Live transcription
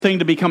thing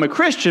to become a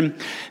Christian.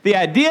 The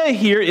idea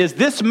here is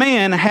this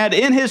man had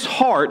in his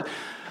heart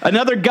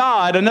another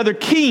god, another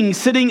king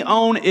sitting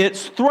on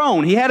its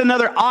throne. He had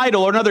another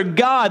idol or another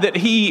god that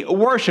he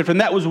worshiped,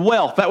 and that was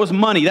wealth. That was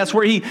money. That's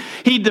where he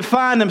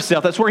defined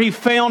himself. That's where he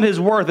found his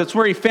worth. That's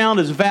where he found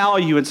his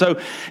value. And so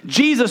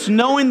Jesus,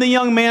 knowing the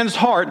young man's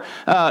heart,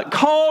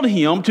 called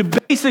him to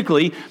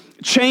basically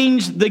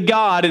change the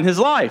God in his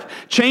life.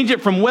 Change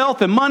it from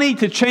wealth and money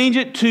to change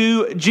it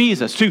to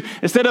Jesus. To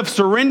instead of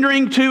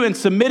surrendering to and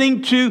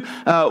submitting to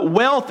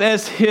wealth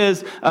as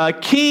his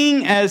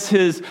king, as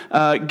his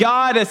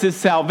God, as his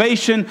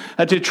salvation,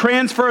 to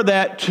transfer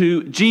that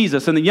to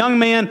Jesus. And the young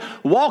man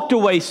walked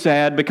away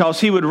sad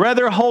because he would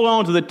rather hold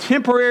on to the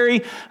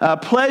temporary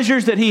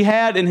pleasures that he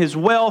had in his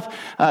wealth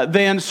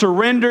than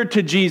surrender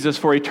to Jesus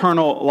for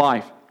eternal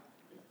life.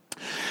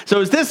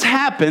 So as this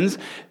happens,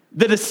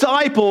 the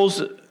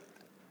disciples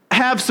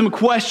have some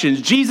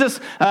questions. Jesus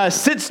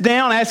sits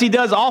down, as he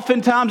does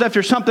oftentimes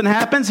after something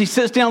happens. He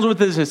sits down with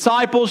his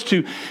disciples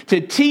to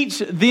teach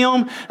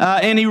them,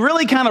 and he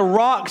really kind of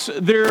rocks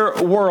their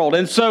world.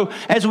 And so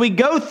as we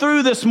go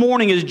through this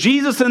morning, as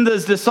Jesus and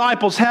his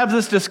disciples have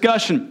this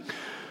discussion,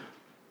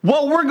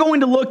 what we're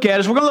going to look at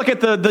is we're going to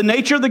look at the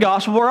nature of the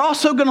gospel. We're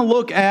also going to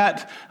look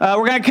at,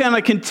 we're going to kind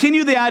of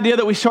continue the idea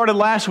that we started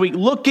last week,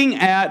 looking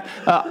at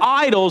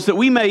idols that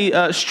we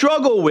may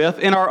struggle with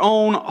in our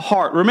own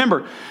heart.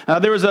 Remember,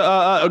 there was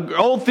an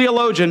old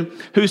theologian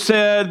who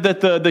said that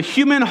the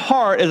human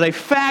heart is a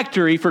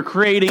factory for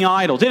creating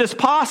idols. It is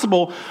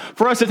possible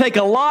for us to take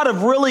a lot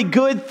of really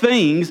good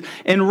things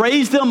and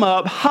raise them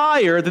up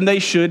higher than they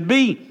should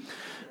be.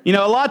 You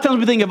know, a lot of times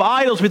we think of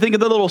idols, we think of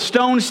the little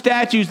stone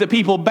statues that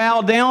people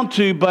bow down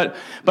to, but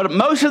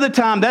most of the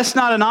time that's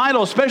not an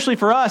idol, especially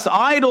for us.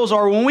 Idols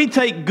are when we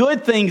take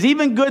good things,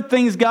 even good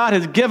things God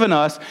has given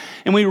us,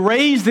 and we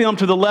raise them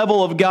to the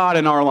level of God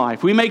in our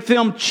life. We make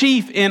them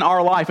chief in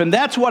our life, and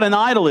that's what an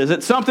idol is.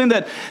 It's something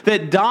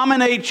that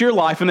dominates your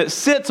life and that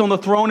sits on the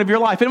throne of your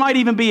life. It might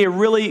even be a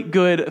really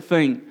good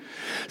thing.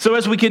 So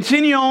as we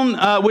continue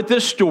on with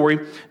this story,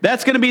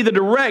 that's going to be the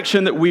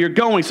direction that we are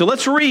going. So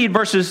let's read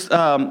verses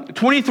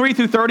 23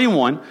 through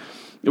 31.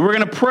 We're going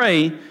to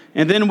pray,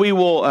 and then we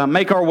will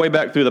make our way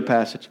back through the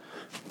passage.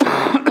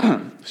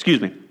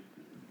 Excuse me.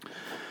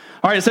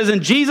 All right, it says,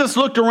 "And Jesus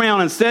looked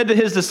around and said to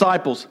his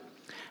disciples,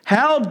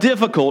 'How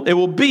difficult it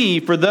will be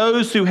for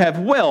those who have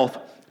wealth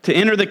to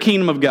enter the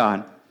kingdom of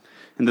God.'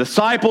 And the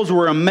disciples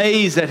were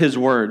amazed at his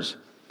words.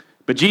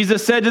 But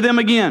Jesus said to them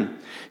again,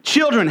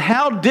 'Children,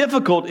 how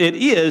difficult it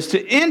is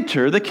to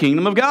enter the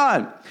kingdom of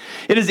God.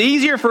 It is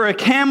easier for a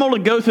camel to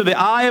go through the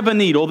eye of a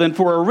needle than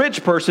for a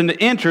rich person to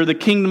enter the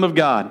kingdom of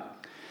God.'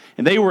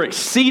 And they were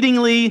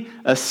exceedingly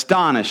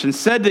astonished and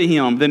said to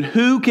him, 'Then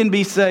who can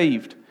be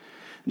saved?'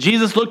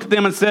 Jesus looked at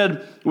them and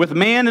said, 'With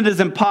man it is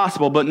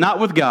impossible, but not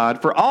with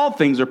God, for all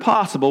things are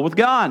possible with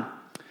God.'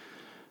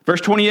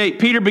 Verse 28,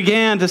 Peter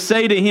began to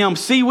say to him,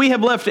 'See, we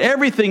have left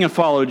everything and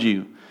followed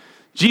you.'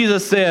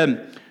 Jesus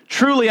said,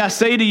 'Truly I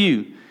say to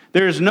you,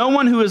 there is no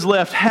one who has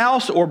left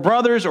house or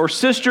brothers or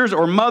sisters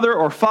or mother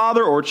or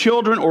father or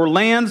children or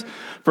lands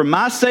for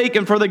my sake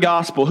and for the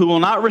gospel who will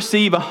not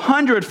receive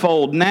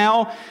 100-fold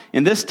now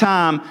in this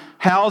time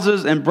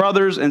houses and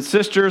brothers and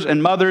sisters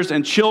and mothers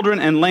and children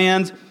and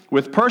lands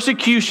with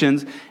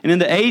persecutions, and in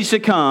the age to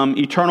come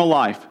eternal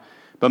life.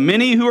 But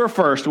many who are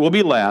first will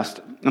be last,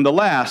 and the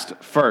last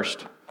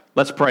first.'"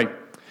 Let's pray.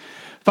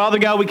 Father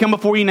God, we come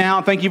before you now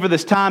and thank you for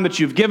this time that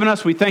you've given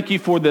us. We thank you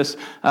for this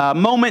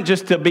moment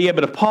just to be able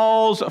to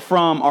pause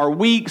from our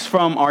weeks,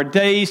 from our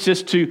days,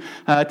 just to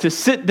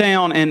sit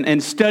down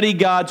and study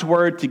God's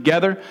word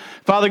together.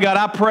 Father God,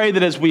 I pray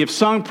that as we have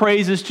sung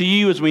praises to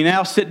you, as we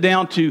now sit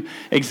down to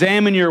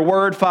examine your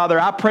word, Father,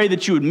 I pray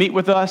that you would meet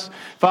with us.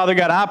 Father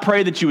God, I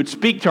pray that you would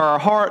speak to our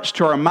hearts,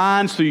 to our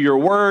minds, through your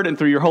word and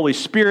through your Holy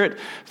Spirit.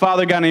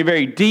 Father God, in a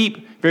very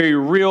deep, very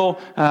real,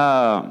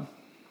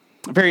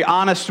 very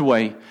honest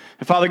way.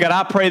 And Father God,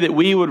 I pray that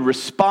we would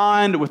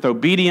respond with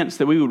obedience,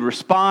 that we would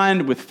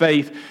respond with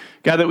faith.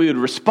 God, that we would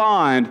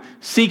respond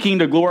seeking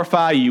to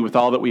glorify you with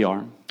all that we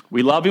are.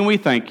 We love you and we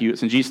thank you.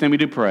 It's in Jesus' name we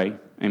do pray.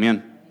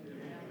 Amen.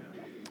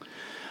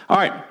 All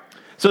right.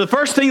 So the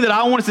first thing that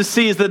I want us to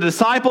see is that the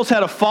disciples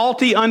had a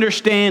faulty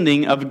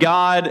understanding of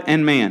God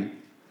and man.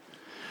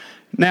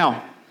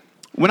 Now,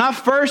 when I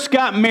first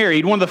got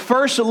married, one of the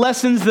first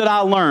lessons that I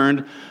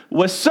learned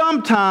was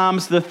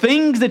sometimes the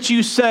things that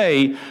you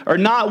say are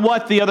not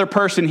what the other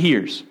person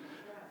hears.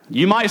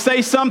 You might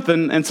say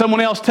something and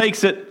someone else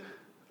takes it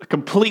a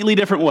completely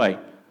different way.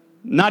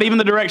 Not even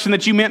the direction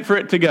that you meant for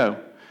it to go.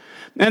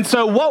 And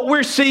so what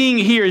we're seeing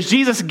here is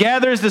Jesus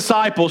gathers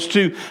disciples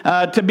to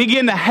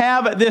begin to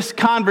have this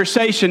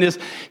conversation. Is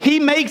he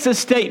makes a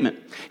statement,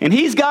 and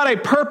he's got a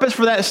purpose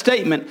for that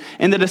statement,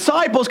 and the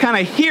disciples kind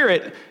of hear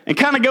it and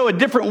kind of go a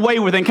different way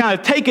with it and kind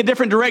of take a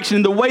different direction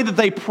in the way that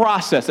they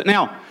process it.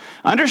 Now,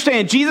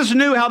 understand, Jesus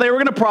knew how they were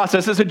going to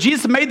process it, so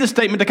Jesus made the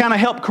statement to kind of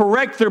help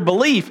correct their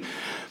belief.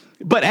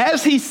 But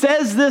as he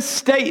says this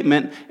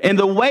statement, and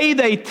the way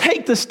they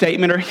take the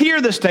statement or hear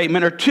the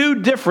statement are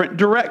two different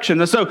directions.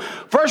 And so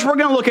first we're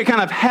going to look at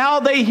kind of how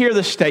they hear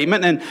the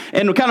statement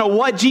and kind of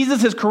what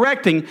Jesus is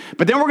correcting.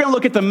 But then we're going to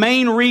look at the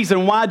main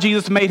reason why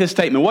Jesus made his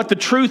statement, what the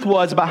truth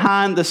was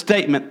behind the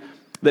statement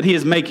that he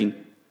is making.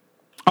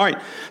 All right,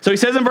 so he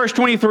says in verse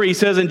 23, he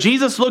says, "And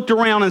Jesus looked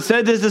around and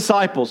said to his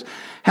disciples,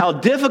 'How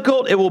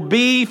difficult it will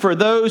be for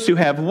those who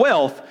have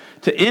wealth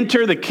to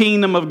enter the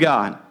kingdom of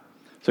God.'"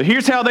 So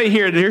here's how they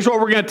hear it, and here's what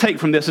we're going to take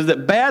from this, is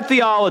that bad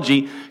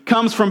theology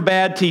comes from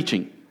bad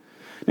teaching.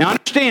 Now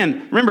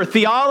understand, remember,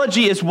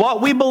 theology is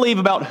what we believe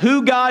about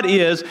who God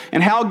is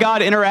and how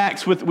God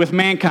interacts with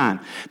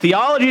mankind.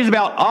 Theology is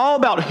all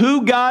about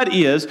who God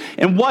is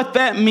and what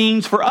that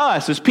means for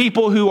us as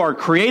people who are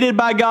created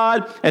by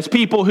God, as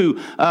people who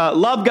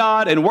love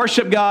God and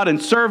worship God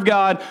and serve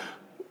God.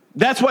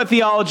 That's what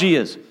theology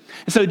is.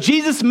 And so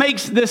Jesus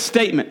makes this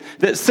statement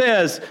that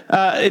says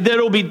that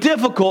it will be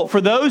difficult for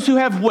those who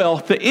have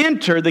wealth to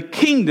enter the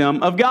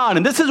kingdom of God.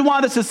 And this is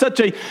why this is such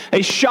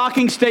a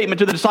shocking statement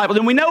to the disciples.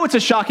 And we know it's a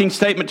shocking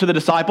statement to the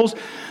disciples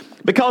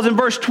because in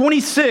verse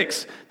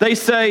 26, they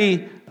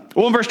say,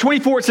 well, in verse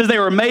 24, it says they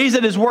were amazed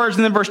at his words.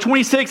 And then verse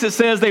 26, it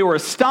says they were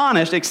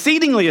astonished,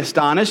 exceedingly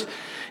astonished,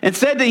 and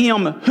said to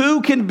him,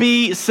 "Who can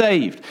be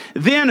saved?"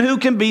 Then who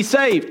can be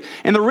saved?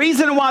 And the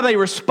reason why they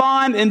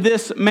respond in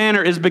this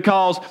manner is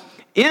because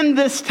in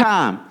this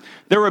time,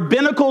 the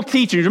rabbinical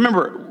teachings,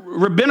 remember,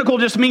 rabbinical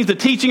just means the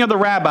teaching of the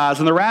rabbis,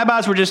 and the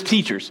rabbis were just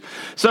teachers.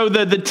 So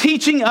the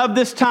teaching of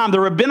this time, the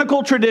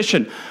rabbinical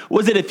tradition,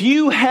 was that if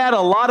you had a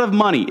lot of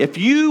money, if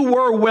you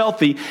were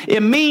wealthy,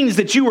 it means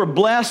that you were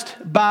blessed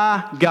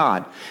by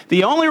God.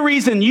 The only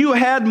reason you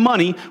had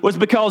money was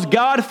because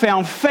God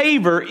found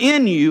favor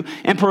in you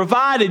and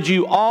provided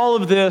you all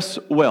of this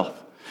wealth.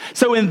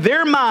 So in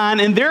their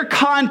mind, in their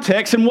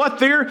context, and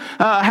what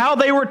how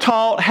they were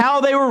taught,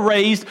 how they were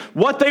raised,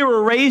 what they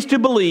were raised to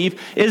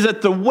believe, is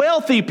that the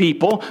wealthy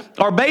people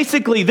are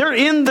basically, they're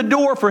in the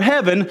door for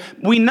heaven.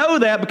 We know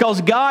that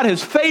because God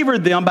has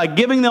favored them by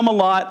giving them a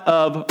lot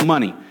of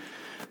money.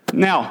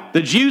 Now,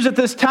 the Jews at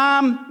this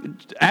time,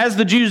 as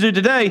the Jews do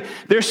today,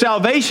 their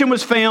salvation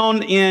was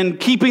found in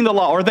keeping the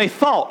law, or they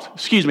thought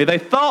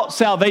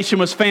salvation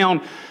was found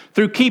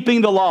through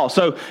keeping the law.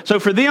 So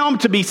for them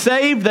to be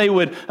saved, they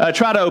would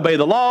try to obey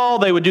the law.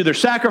 They would do their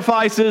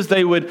sacrifices.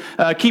 They would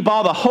keep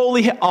all the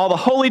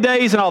holy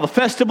days and all the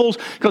festivals,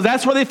 because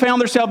that's where they found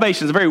their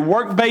salvation. It's a very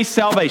work-based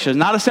salvation. It's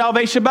not a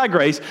salvation by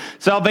grace,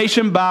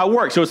 salvation by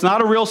work. So it's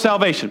not a real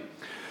salvation.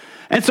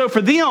 And so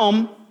for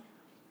them,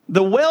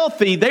 the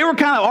wealthy, they were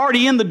kind of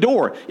already in the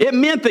door. It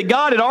meant that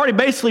God had already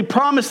basically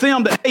promised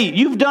them that, hey,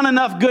 you've done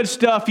enough good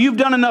stuff, you've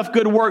done enough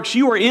good works,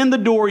 you are in the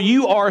door,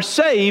 you are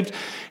saved.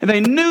 And they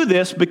knew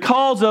this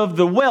because of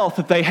the wealth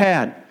that they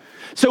had.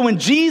 So when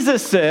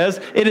Jesus says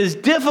it is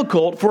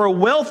difficult for a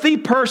wealthy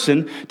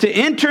person to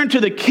enter into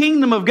the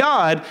kingdom of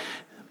God,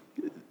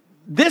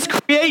 this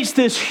creates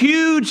this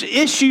huge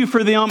issue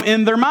for them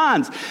in their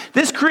minds.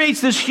 This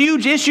creates this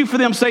huge issue for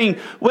them saying,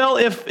 well,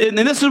 and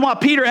this is why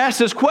Peter asked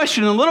this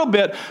question a little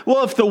bit,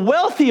 well, if the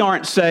wealthy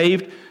aren't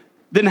saved,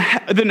 then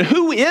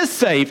who is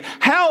saved?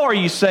 How are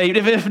you saved?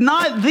 If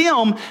not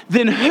them,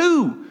 then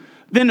who?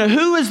 Then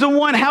who is the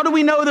one? How do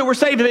we know that we're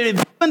saved?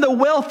 Even the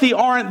wealthy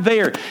aren't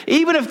there.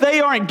 Even if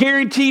they aren't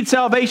guaranteed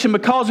salvation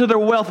because of their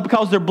wealth,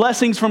 because they're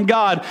blessings from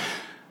God,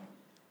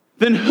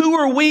 then who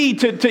are we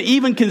to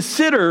even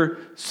consider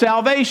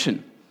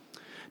salvation?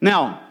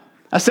 Now,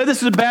 I said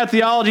this is a bad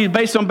theology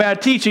based on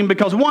bad teaching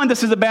because, one,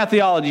 this is a bad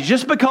theology.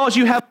 Just because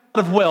you have a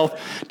lot of wealth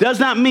does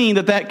not mean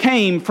that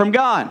came from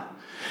God.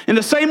 In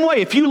the same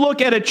way, if you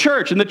look at a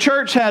church and the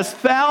church has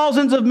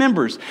thousands of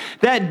members,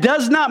 that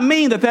does not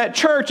mean that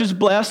church is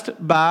blessed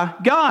by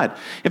God.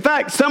 In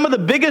fact, some of the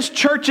biggest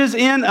churches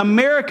in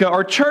America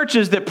are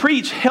churches that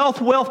preach health,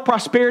 wealth,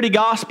 prosperity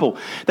gospel.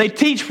 They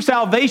teach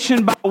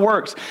salvation by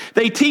works.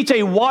 They teach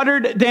a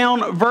watered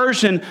down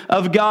version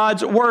of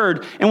God's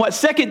word. And what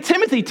 2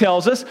 Timothy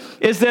tells us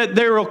is that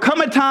there will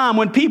come a time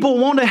when people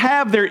want to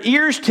have their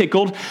ears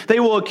tickled. They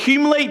will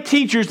accumulate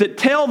teachers that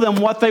tell them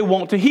what they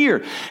want to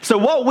hear. So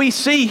what we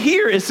see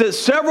here is that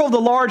several of the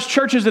large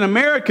churches in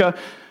America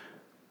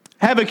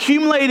have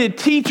accumulated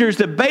teachers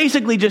that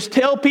basically just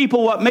tell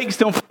people what makes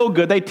them feel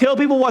good. They tell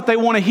people what they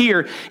want to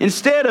hear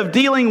instead of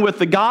dealing with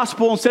the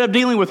gospel, instead of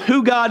dealing with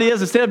who God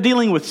is, instead of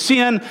dealing with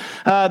sin.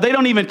 They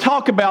don't even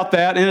talk about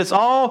that, and it's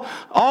all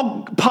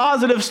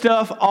positive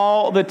stuff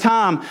all the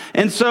time.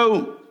 And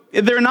so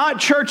they're not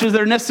churches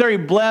that are necessarily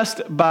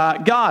blessed by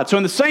God. So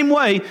in the same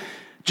way,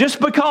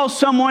 just because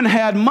someone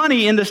had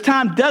money in this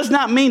time does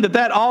not mean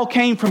that all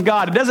came from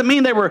God. It doesn't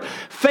mean they were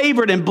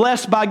favored and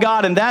blessed by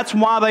God, and that's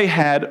why they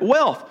had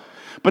wealth.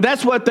 But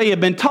that's what they had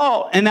been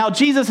taught, and now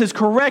Jesus is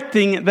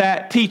correcting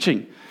that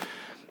teaching.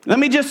 Let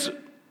me just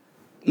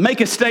make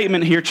a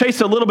statement here,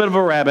 chase a little bit of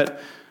a rabbit.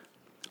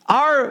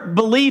 Our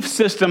belief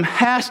system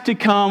has to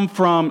come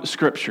from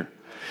Scripture.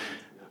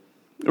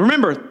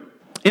 Remember,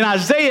 In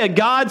Isaiah,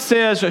 God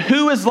says,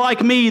 who is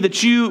like me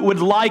that you would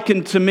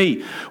liken to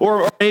me?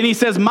 And he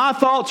says, my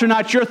thoughts are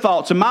not your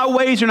thoughts, and my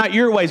ways are not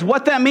your ways.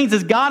 What that means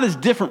is God is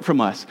different from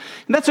us.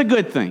 And that's a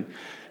good thing.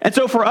 And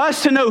so for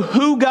us to know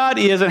who God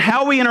is and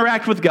how we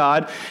interact with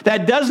God,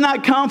 that does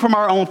not come from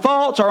our own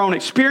thoughts, our own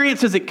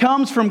experiences. It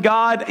comes from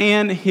God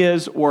and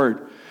His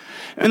Word.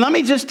 And let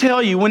me just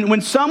tell you,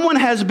 when someone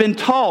has been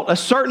taught a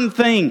certain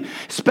thing,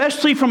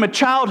 especially from a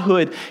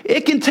childhood,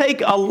 it can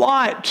take a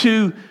lot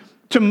to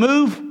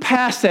move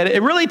past that.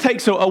 It really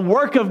takes a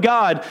work of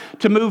God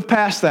to move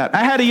past that.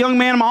 I had a young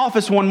man in my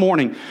office one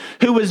morning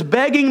who was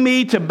begging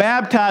me to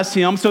baptize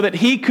him so that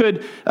he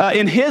could,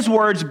 in his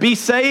words, be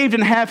saved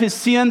and have his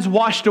sins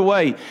washed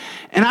away.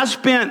 And I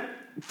spent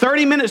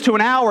 30 minutes to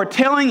an hour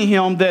telling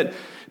him that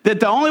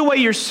the only way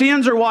your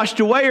sins are washed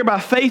away are by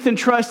faith and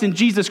trust in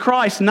Jesus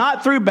Christ,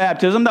 not through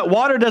baptism, that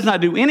water does not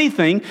do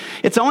anything.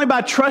 It's only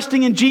by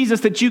trusting in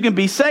Jesus that you can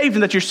be saved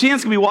and that your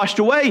sins can be washed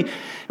away.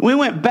 We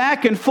went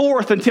back and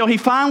forth until he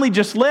finally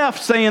just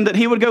left, saying that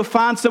he would go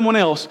find someone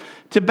else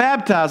to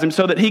baptize him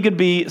so that he could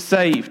be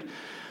saved.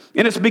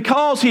 And it's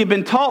because he had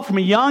been taught from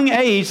a young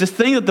age this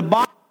thing that the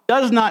Bible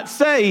does not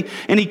say,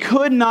 and he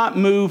could not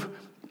move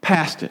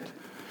past it.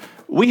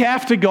 We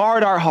have to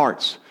guard our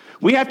hearts.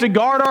 We have to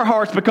guard our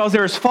hearts because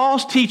there is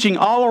false teaching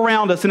all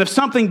around us. And if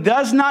something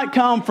does not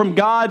come from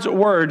God's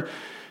Word,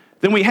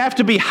 then we have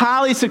to be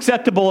highly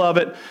susceptible of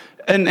it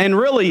and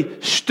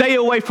really stay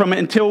away from it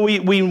until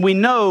we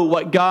know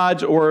what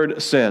God's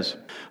Word says.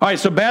 All right,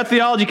 so bad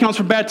theology comes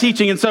from bad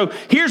teaching. And so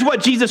here's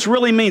what Jesus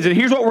really means. And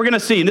here's what we're going to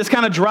see. And this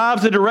kind of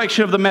drives the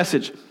direction of the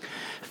message.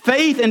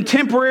 Faith in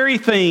temporary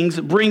things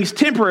brings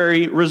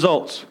temporary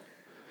results.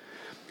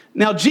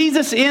 Now,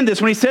 Jesus in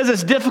this, when he says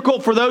it's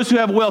difficult for those who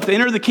have wealth to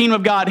enter the kingdom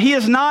of God, he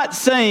is not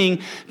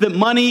saying that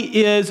money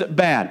is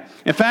bad.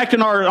 In fact,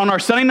 on our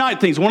Sunday night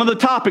things, one of the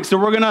topics that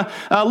we're going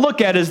to look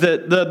at is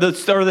that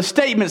the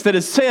statements that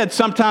is said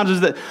sometimes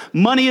is that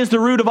money is the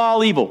root of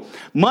all evil.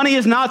 Money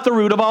is not the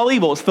root of all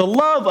evil. It's the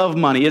love of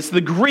money. It's the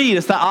greed.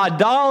 It's the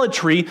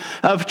idolatry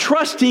of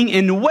trusting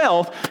in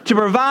wealth to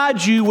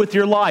provide you with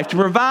your life, to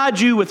provide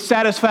you with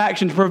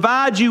satisfaction, to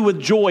provide you with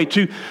joy,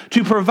 to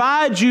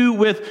provide you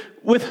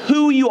with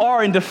who you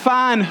are and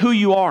define who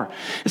you are.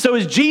 And so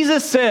as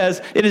Jesus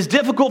says, it is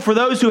difficult for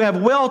those who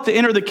have wealth to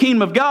enter the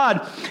kingdom of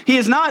God, he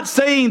is not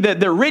saying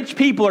that rich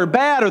people are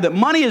bad or that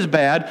money is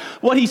bad.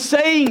 What he's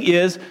saying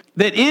is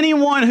that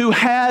anyone who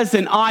has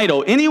an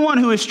idol, anyone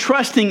who is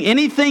trusting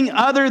anything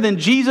other than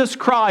Jesus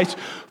Christ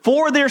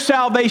for their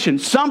salvation,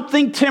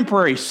 something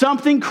temporary,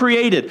 something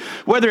created,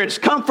 whether it's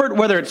comfort,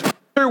 whether it's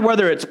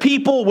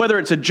people, whether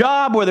it's a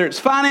job, whether it's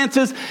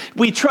finances,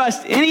 we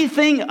trust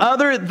anything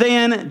other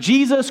than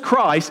Jesus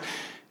Christ,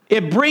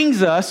 it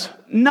brings us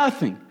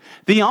nothing.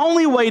 The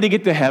only way to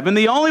get to heaven,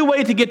 the only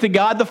way to get to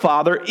God the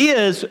Father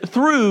is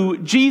through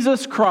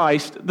Jesus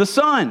Christ the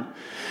Son.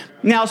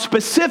 Now,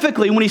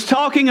 specifically, when he's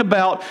talking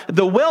about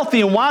the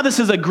wealthy and why this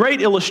is a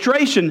great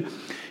illustration,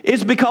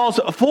 is because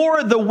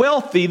for the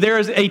wealthy, there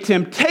is a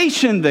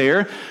temptation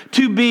there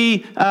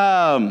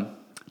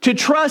to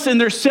trust in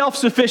their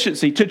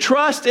self-sufficiency, to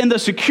trust in the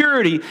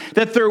security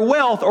that their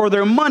wealth or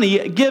their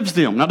money gives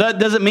them. Now, that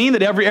doesn't mean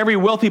that every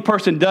wealthy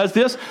person does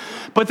this,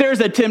 but there's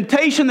a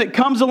temptation that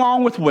comes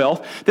along with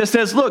wealth that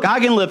says, look, I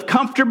can live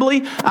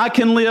comfortably, I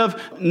can live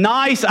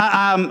nice,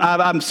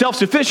 I'm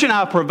self-sufficient,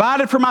 I've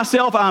provided for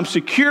myself, I'm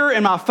secure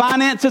in my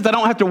finances, I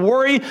don't have to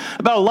worry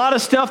about a lot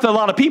of stuff that a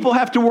lot of people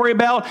have to worry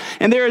about,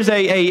 and there is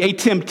a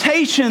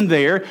temptation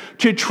there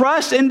to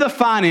trust in the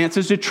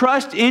finances, to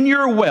trust in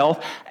your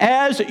wealth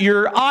as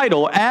your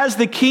idol, as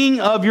the king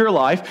of your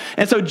life.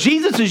 And so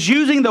Jesus is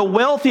using the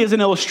wealthy as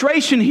an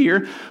illustration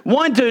here,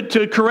 one,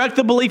 to correct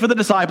the belief of the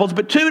disciples,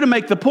 but two, to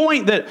make the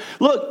point that,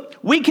 look,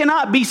 we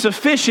cannot be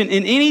sufficient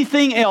in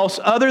anything else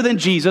other than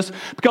Jesus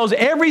because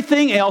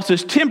everything else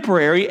is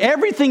temporary,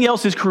 everything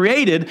else is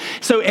created,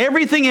 so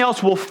everything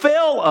else will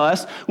fail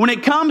us when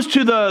it comes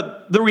to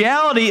the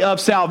reality of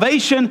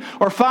salvation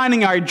or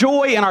finding our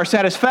joy and our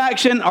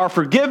satisfaction, our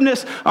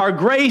forgiveness, our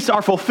grace,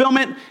 our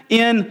fulfillment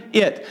in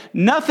it.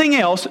 Nothing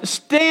else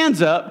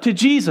stands up to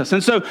Jesus.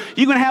 And so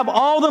you can have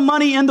all the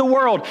money in the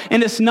world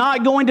and it's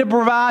not going to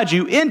provide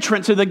you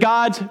entrance to the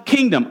God's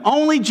kingdom.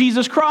 Only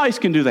Jesus Christ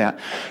can do that.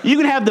 You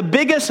can have the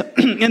biggest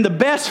and the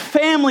best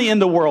family in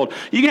the world.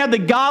 You can have the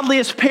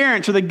godliest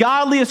parents or the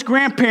godliest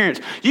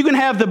grandparents. You can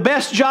have the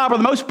best job or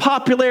the most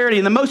popularity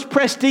and the most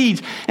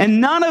prestige.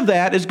 And none of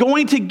that is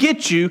going to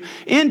get you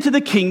into the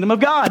kingdom of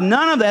God.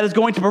 None of that is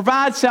going to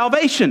provide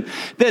salvation.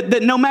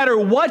 That no matter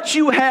what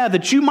you have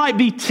that you might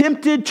be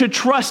tempted to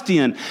trust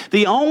in,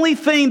 the only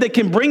thing that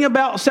can bring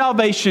about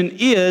salvation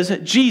is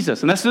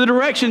Jesus. And that's the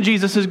direction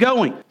Jesus is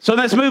going. So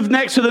let's move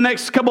next to the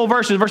next couple of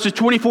verses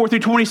 24 through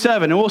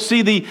 27. And we'll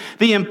see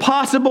the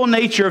impossible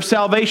nature of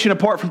salvation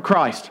apart from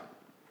Christ.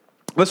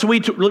 Let's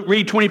read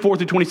 24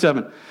 through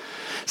 27. It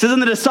says,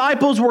 and the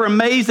disciples were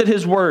amazed at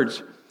his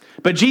words.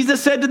 But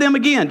Jesus said to them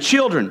again,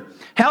 children,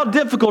 how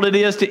difficult it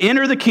is to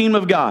enter the kingdom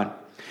of God.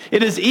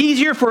 It is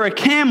easier for a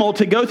camel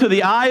to go through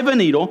the eye of a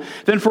needle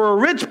than for a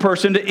rich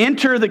person to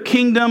enter the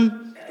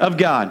kingdom of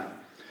God.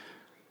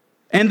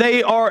 And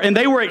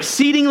they were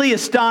exceedingly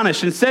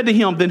astonished and said to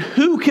him, then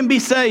who can be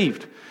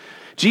saved?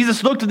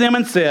 Jesus looked at them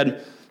and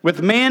said,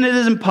 with man it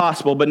is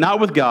impossible, but not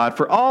with God,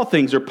 for all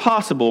things are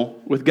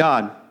possible with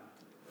God.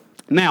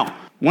 Now,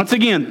 once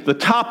again, the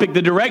topic,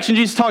 the direction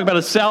Jesus is talking about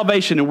is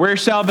salvation and where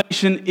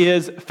salvation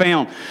is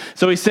found.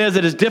 So he says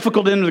it is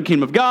difficult to enter the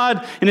kingdom of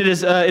God, and it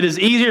is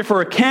easier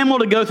for a camel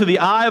to go through the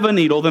eye of a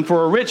needle than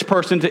for a rich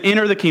person to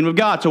enter the kingdom of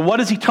God. So what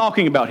is he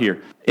talking about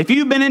here? If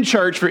you've been in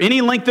church for any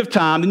length of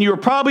time, then you are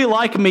probably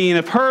like me and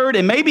have heard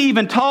and maybe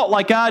even taught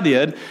like I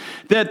did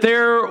that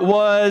there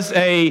was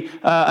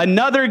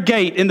another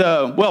gate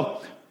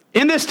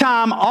in this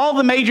time, all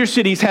the major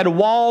cities had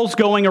walls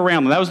going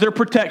around them. That was their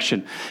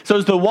protection. So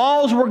as the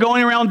walls were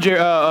going around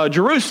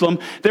Jerusalem,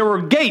 there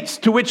were gates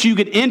to which you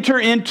could enter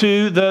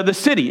into the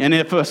city. And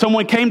if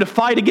someone came to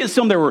fight against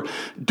them, there were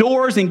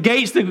doors and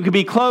gates that could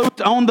be closed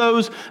on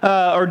those,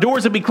 or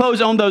doors that would be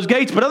closed on those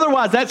gates. But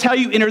otherwise, that's how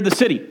you entered the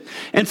city.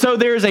 And so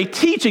there's a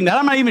teaching that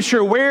I'm not even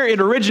sure where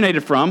it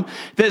originated from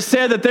that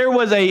said that there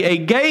was a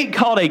gate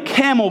called a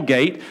camel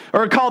gate,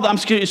 or it's called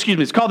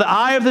the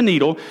eye of the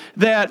needle,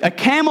 that a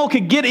camel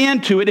could get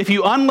into it if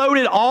you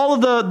unloaded all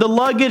of the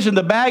luggage and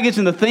the baggage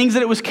and the things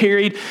that it was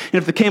carried, and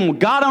if the camel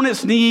got on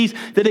its knees,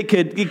 that it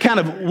could kind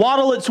of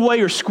waddle its way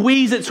or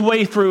squeeze its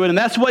way through it, and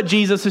that's what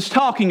Jesus is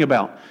talking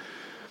about.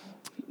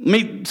 Let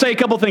me say a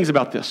couple things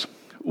about this.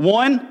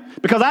 One,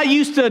 because I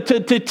used to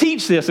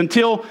teach this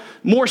until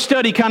more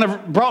study kind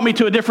of brought me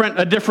to a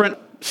different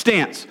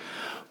stance.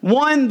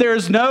 One,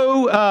 there's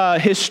no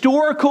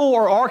historical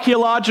or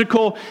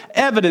archaeological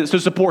evidence to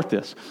support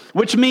this,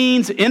 which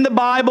means in the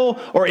Bible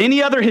or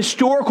any other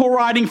historical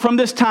writing from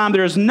this time,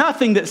 there is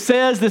nothing that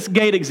says this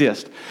gate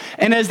exists.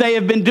 And as they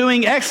have been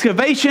doing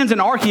excavations and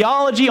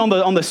archaeology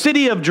on the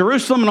city of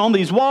Jerusalem and on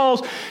these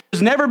walls,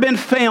 there's never been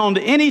found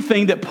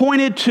anything that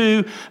pointed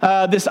to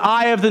this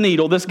eye of the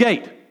needle, this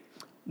gate.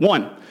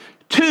 One.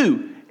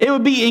 Two, it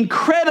would be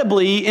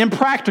incredibly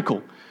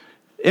impractical.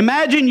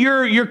 Imagine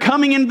you're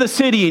coming into the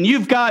city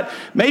and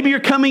maybe you're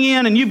coming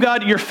in and you've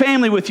got your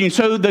family with you.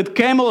 So the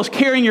camel is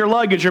carrying your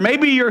luggage, or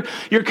maybe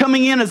you're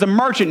coming in as a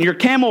merchant and your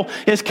camel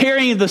is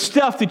carrying the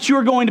stuff that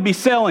you're going to be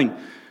selling.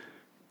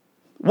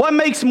 What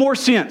makes more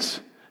sense?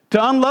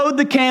 To unload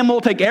the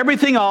camel, take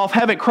everything off,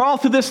 have it crawl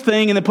through this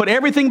thing, and then put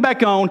everything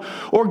back on,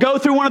 or go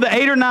through one of the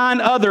 8 or 9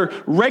 other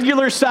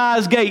regular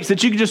size gates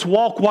that you can just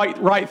walk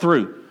right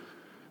through?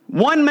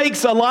 One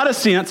makes a lot of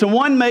sense, and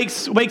one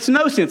makes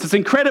no sense. It's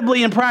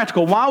incredibly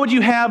impractical. Why would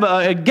you have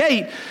a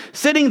gate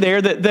sitting there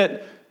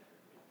that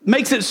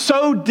makes it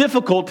so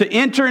difficult to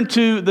enter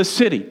into the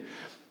city?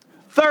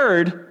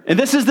 Third, and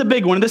this is the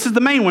big one, this is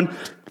the main one.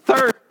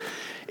 Third,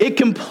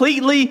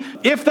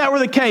 if that were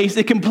the case,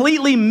 it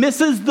completely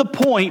misses the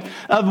point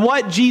of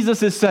what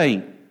Jesus is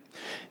saying.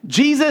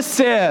 Jesus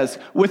says,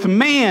 with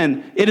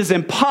man, it is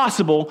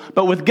impossible,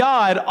 but with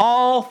God,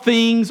 all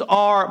things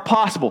are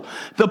possible.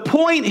 The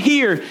point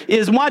here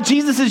is why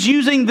Jesus is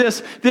using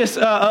this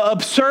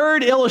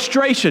absurd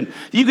illustration.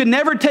 You could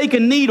never take a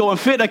needle and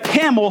fit a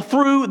camel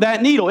through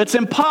that needle. It's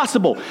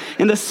impossible.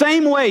 In the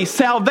same way,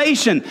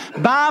 salvation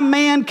by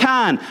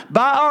mankind,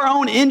 by our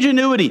own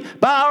ingenuity,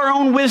 by our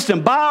own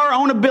wisdom, by our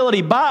own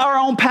ability, by our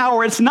own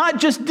power, it's not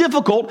just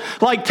difficult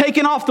like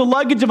taking off the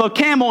luggage of a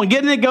camel and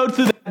getting it to go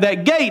through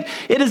that gate.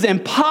 It is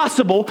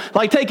impossible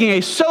like taking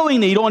a sewing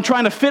needle and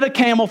trying to fit a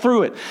camel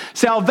through it.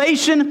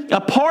 Salvation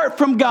apart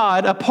from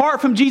God,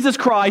 apart from Jesus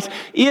Christ,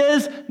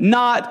 is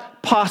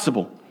not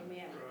possible.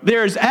 Amen.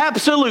 There's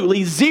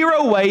absolutely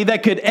zero way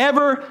that could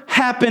ever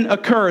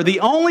occur. The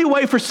only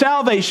way for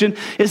salvation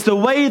is the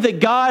way that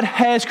God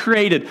has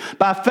created,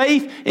 by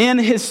faith in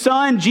His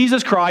Son,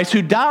 Jesus Christ,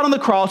 who died on the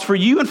cross for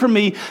you and for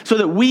me so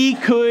that we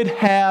could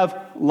have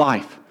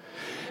life.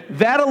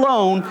 That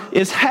alone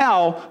is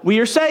how we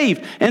are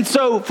saved. And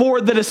so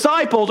for the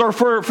disciples, or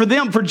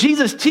for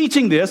Jesus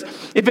teaching this,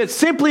 if it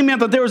simply meant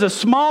that there was a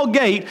small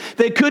gate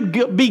that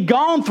could be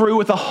gone through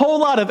with a whole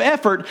lot of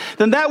effort,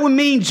 then that would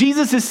mean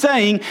Jesus is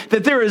saying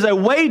that there is a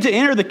way to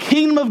enter the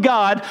kingdom of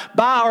God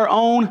by our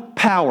own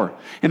power.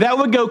 And that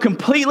would go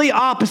completely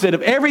opposite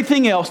of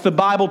everything else the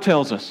Bible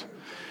tells us.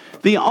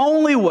 The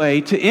only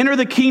way to enter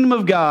the kingdom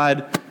of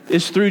God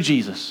is through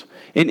Jesus.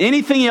 And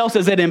anything else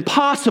is as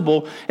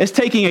impossible as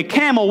taking a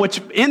camel, which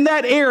in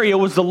that area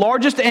was the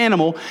largest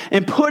animal,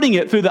 and putting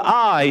it through the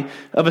eye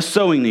of a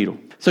sewing needle.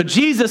 So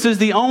Jesus is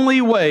the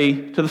only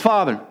way to the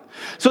Father.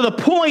 So the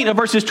point of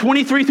verses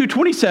 23 through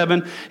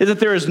 27 is that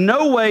there is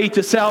no way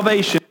to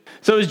salvation.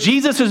 So as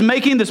Jesus is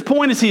making this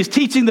point, as he is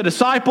teaching the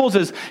disciples,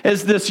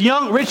 as this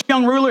rich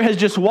young ruler has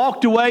just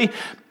walked away,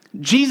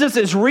 Jesus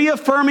is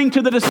reaffirming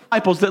to the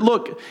disciples that,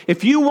 look,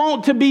 if you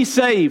want to be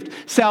saved,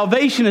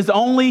 salvation is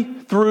only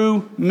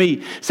through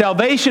me.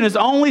 Salvation is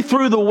only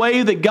through the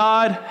way that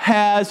God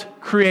has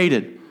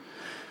created.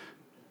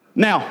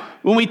 Now,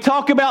 when we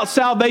talk about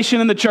salvation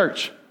in the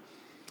church,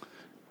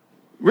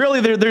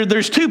 really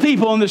there's two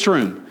people in this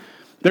room.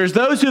 There's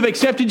those who have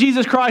accepted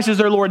Jesus Christ as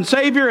their Lord and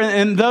Savior,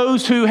 and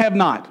those who have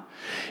not.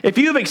 If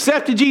you have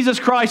accepted Jesus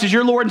Christ as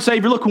your Lord and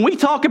Savior, look, when we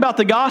talk about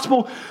the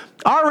gospel,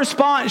 our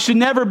response should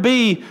never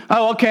be,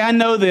 oh, okay, I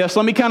know this.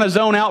 Let me kind of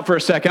zone out for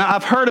a second.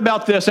 I've heard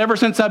about this ever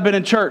since I've been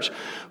in church.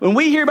 When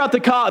we hear about the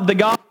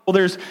gospel,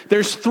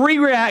 there's three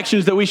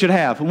reactions that we should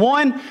have.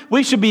 One,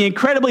 we should be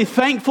incredibly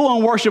thankful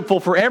and worshipful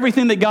for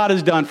everything that God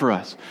has done for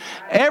us.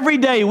 Every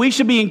day, we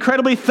should be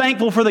incredibly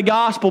thankful for the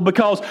gospel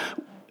because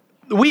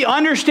we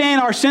understand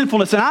our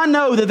sinfulness, and I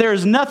know that there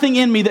is nothing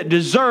in me that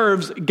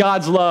deserves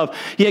God's love,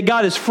 yet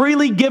God has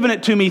freely given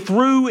it to me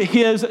through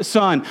His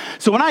Son.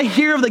 So when I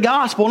hear of the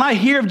gospel and I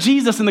hear of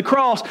Jesus and the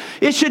cross,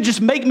 it should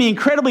just make me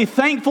incredibly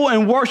thankful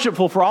and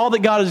worshipful for all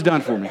that God has done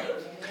for me.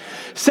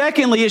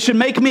 Secondly, it should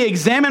make me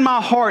examine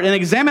my heart and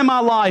examine my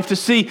life to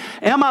see,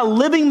 am I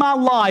living my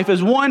life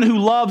as one who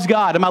loves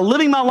God? Am I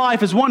living my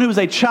life as one who is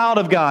a child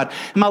of God?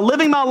 Am I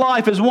living my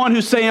life as one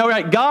who's saying, all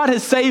right, God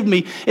has saved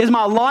me? Is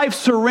my life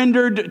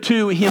surrendered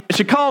to Him? It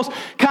should cause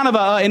kind of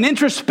an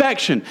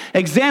introspection,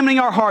 examining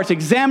our hearts,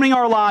 examining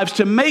our lives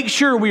to make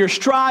sure we are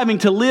striving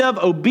to live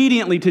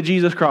obediently to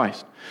Jesus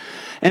Christ.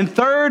 And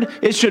third,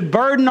 it should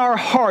burden our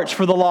hearts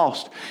for the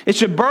lost. It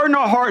should burden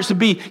our hearts to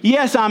be,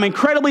 yes, I'm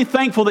incredibly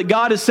thankful that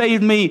God has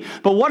saved me,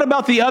 but what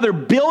about the other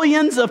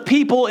billions of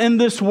people in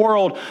this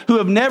world who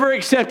have never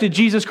accepted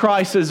Jesus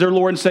Christ as their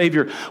Lord and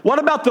Savior? What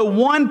about the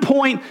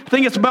I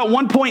think it's about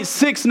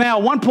 1.6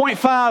 now,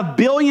 1.5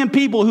 billion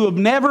people who have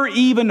never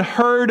even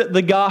heard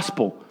the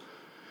gospel?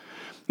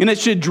 And it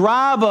should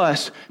drive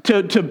us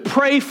to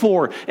pray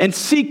for and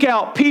seek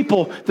out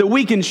people that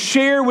we can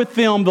share with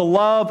them the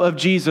love of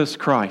Jesus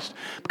Christ.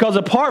 Because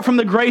apart from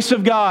the grace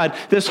of God,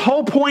 this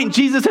whole point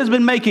Jesus has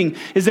been making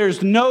is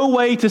there's no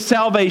way to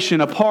salvation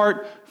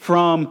apart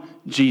from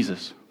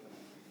Jesus.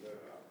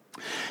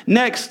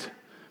 Next,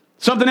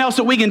 something else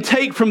that we can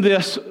take from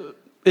this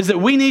is that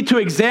we need to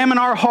examine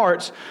our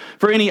hearts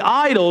for any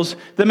idols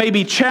that may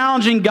be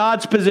challenging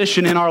God's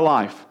position in our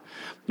life.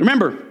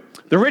 Remember,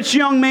 the rich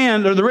young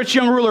man or the rich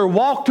young ruler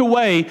walked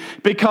away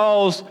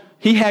because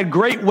he had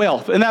great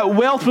wealth. And that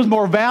wealth was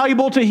more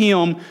valuable to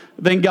him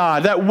than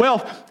God. That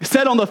wealth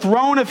sat on the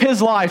throne of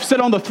his life,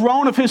 sat on the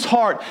throne of his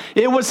heart.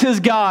 It was his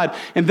God.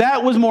 And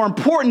that was more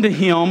important to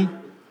him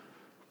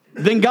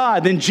than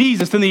God, than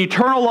Jesus, than the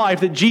eternal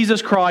life that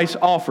Jesus Christ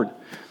offered.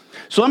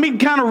 So let me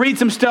kind of read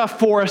some stuff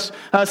for us,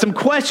 some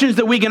questions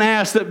that we can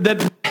ask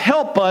that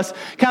help us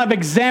kind of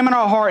examine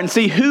our heart and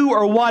see who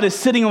or what is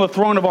sitting on the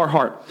throne of our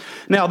heart.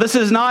 Now, this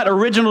is not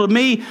original to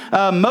me.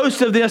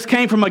 Most of this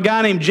came from a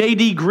guy named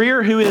J.D.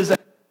 Greer, who is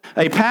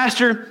a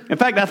pastor. In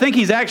fact, I think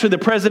he's actually the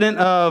president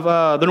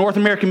of the North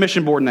American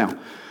Mission Board now.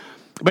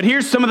 But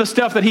here's some of the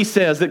stuff that he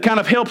says that kind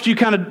of helps you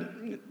kind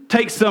of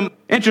take some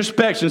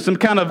introspection, some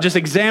kind of just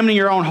examining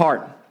your own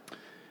heart.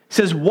 He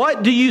says,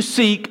 what do you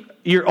seek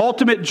your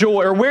ultimate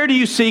joy, or where do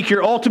you seek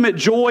your ultimate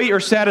joy or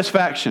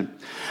satisfaction?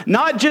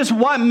 Not just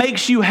what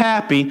makes you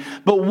happy,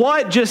 but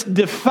what just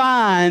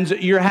defines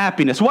your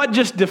happiness. What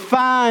just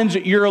defines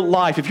your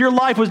life. If your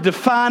life was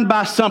defined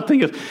by something,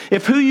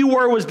 if who you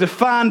were was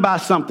defined by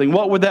something,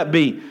 what would that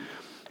be?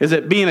 Is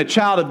it being a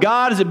child of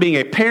God? Is it being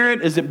a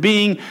parent? Is it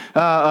being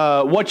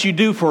what you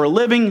do for a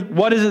living?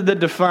 What is it that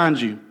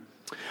defines you?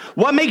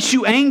 What makes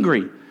you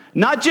angry?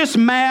 Not just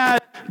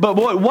mad, but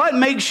what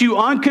makes you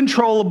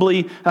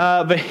uncontrollably,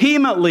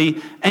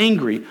 vehemently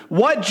angry?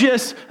 What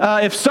just,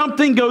 if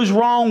something goes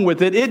wrong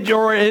with it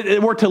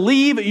were to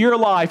leave your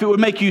life, it would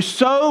make you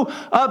so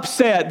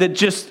upset that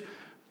just,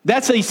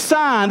 that's a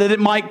sign that it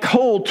might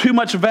hold too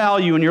much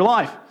value in your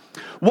life.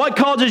 What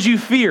causes you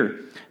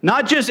fear?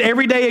 Not just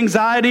everyday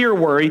anxiety or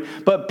worry,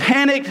 but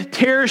panicked,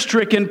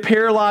 terror-stricken,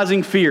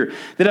 paralyzing fear.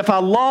 That if I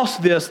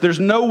lost this, there's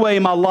no way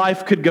my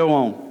life could go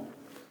on.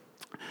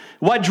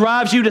 What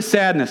drives you to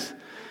sadness?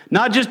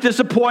 Not just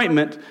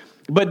disappointment,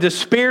 but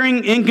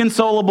despairing,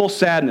 inconsolable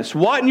sadness.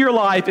 What in your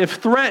life, if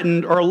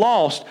threatened or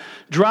lost,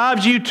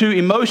 drives you to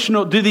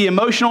the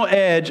emotional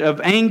edge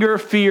of anger,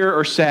 fear,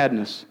 or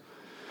sadness?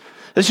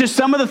 It's just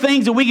some of the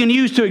things that we can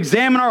use to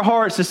examine our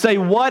hearts to say,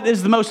 what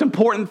is the most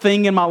important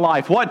thing in my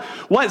life?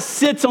 What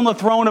sits on the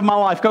throne of my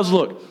life? Because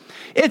look,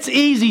 it's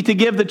easy to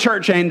give the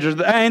church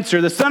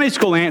answer, the Sunday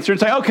school answer, and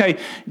say, okay,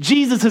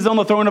 Jesus is on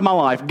the throne of my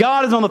life.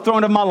 God is on the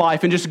throne of my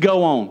life, and just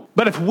go on.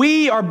 But if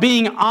we are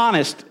being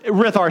honest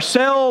with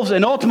ourselves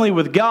and ultimately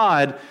with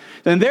God,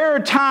 then there are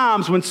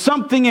times when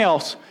something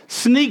else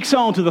sneaks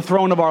onto the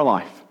throne of our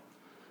life.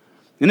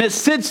 And it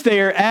sits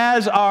there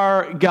as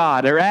our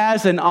God or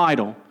as an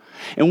idol.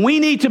 And we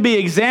need to be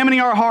examining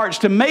our hearts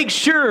to make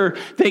sure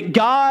that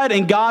God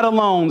and God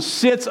alone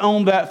sits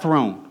on that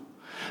throne.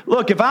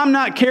 Look, if I'm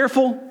not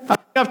careful,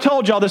 I've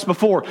told y'all this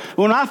before.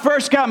 When I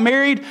first got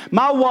married,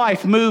 my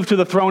wife moved to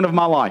the throne of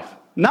my life.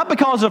 Not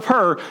because of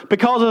her,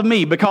 because of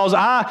me. Because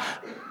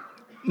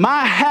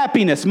my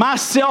happiness, my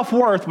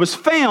self-worth was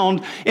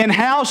found in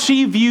how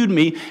she viewed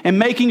me and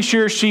making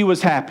sure she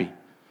was happy.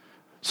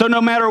 So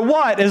no matter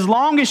what, as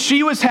long as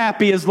she was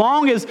happy, as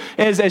long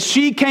as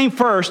she came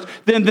first,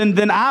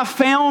 then I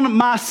found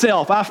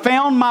myself, I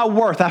found my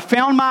worth, I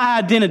found my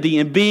identity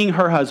in being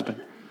her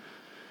husband.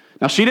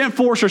 Now, she didn't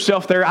force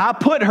herself there. I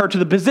put her to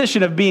the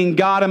position of being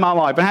God in my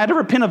life, and I had to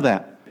repent of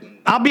that.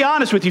 I'll be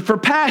honest with you, for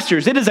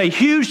pastors, it is a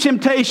huge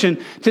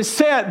temptation to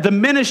set the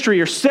ministry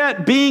or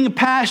set being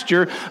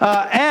pastor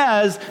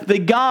as the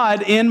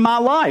God in my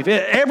life.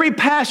 Every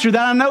pastor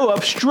that I know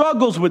of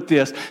struggles with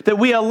this, that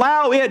we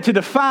allow it to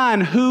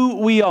define who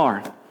we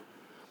are.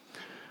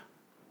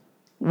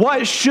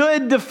 What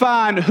should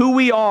define who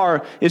we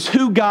are is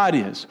who God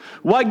is,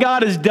 what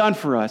God has done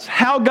for us,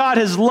 how God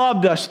has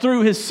loved us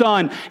through His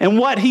Son, and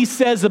what He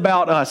says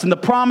about us, and the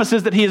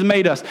promises that He has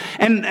made us.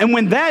 And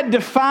when that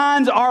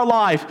defines our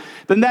life,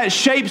 then that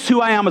shapes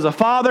who I am as a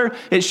father,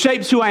 it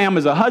shapes who I am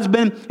as a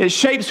husband, it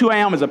shapes who I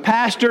am as a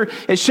pastor,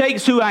 it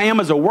shapes who I am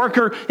as a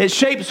worker, it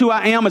shapes who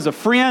I am as a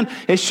friend,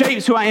 it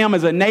shapes who I am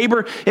as a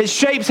neighbor, it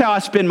shapes how I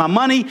spend my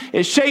money,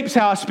 it shapes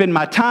how I spend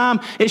my time,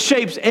 it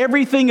shapes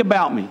everything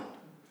about me.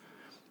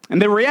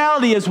 And the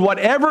reality is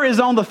whatever is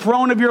on the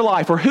throne of your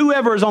life, or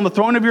whoever is on the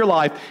throne of your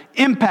life,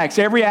 impacts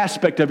every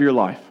aspect of your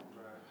life.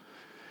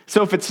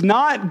 So if it's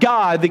not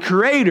God, the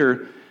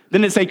Creator,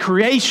 then it's a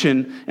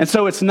creation, and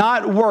so it's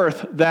not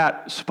worth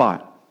that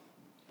spot.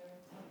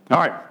 All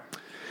right.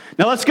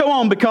 Now let's go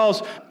on,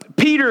 because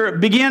Peter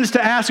begins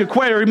to ask a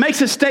question. He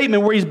makes a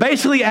statement where he's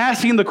basically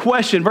asking the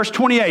question, verse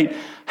 28,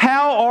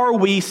 how are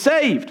we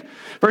saved?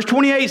 Verse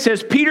 28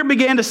 says, Peter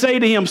began to say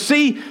to him,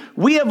 see,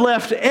 we have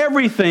left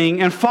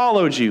everything and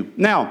followed you.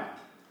 Now,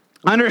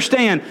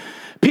 understand,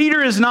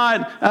 Peter is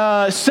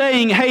not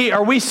saying, hey,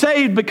 are we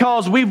saved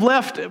because we've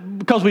left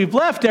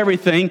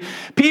everything?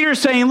 Peter's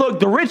saying,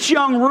 look, the rich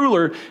young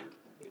ruler,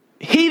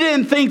 he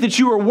didn't think that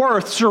you were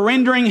worth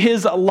surrendering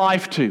his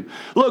life to.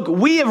 Look,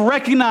 we have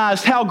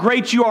recognized how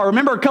great you are.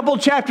 Remember a couple of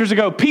chapters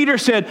ago, Peter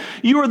said,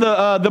 you are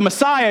the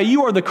Messiah,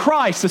 you are the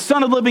Christ, the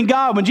Son of the living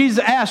God. When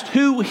Jesus asked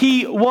who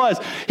he was,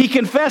 he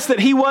confessed that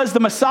he was the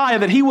Messiah,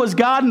 that he was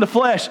God in the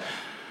flesh.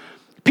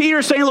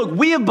 Peter's saying, look,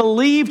 we have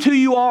believed who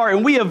you are,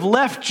 and we have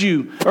left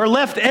you, or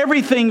left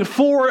everything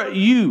for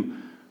you.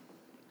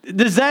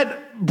 Does that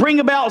bring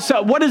about,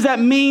 so what does that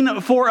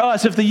mean for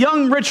us? If the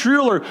young rich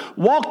ruler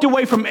walked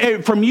away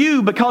from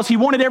you because he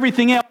wanted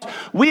everything else,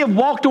 we have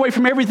walked away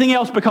from everything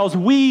else because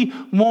we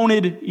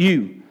wanted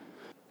you.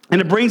 And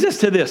it brings us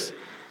to this.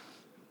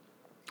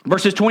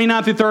 Verses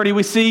 29 through 30,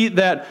 we see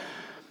that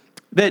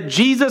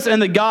Jesus and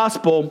the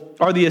gospel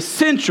are the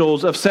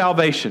essentials of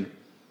salvation.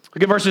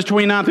 Look at verses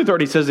 29 through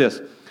 30. It says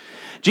this.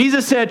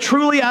 Jesus said,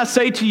 truly I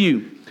say to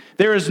you,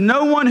 there is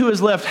no one who has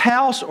left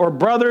house or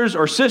brothers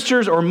or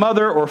sisters or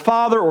mother or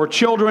father or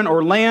children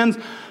or lands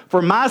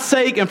for my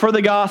sake and for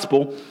the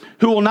gospel,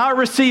 who will not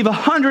receive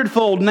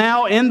 100-fold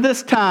now in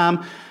this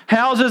time,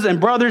 houses and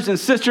brothers and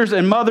sisters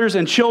and mothers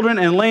and children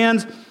and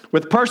lands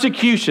with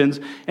persecutions,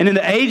 and in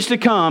the age to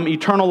come,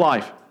 eternal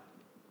life.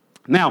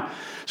 Now,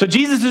 so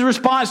Jesus'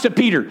 response to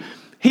Peter,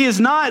 he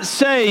is not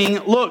saying,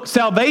 look,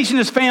 salvation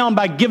is found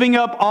by giving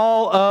up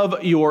all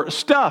of your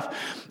stuff.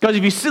 Because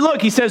if you see,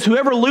 look, he says,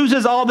 whoever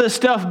loses all this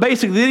stuff,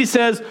 basically, then he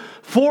says,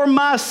 for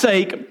my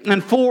sake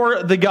and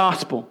for the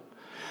gospel.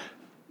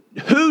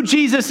 Who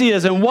Jesus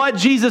is and what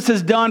Jesus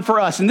has done for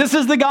us. And this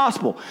is the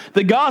gospel.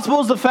 The gospel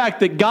is the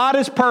fact that God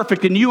is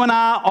perfect and you and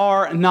I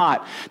are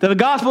not. The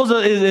gospel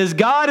is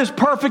God is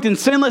perfect and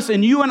sinless,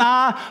 and you and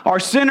I are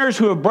sinners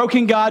who have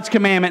broken God's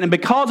commandment. And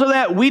because of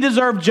that, we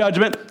deserve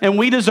judgment and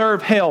we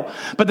deserve hell.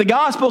 But the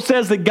gospel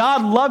says that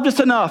God loved us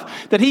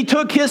enough that He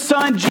took His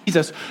Son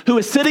Jesus, who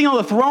is sitting on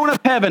the throne of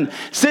heaven,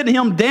 sent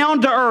Him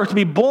down to earth to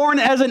be born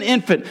as an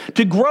infant,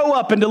 to grow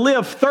up and to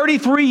live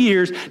 33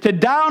 years, to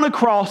die on a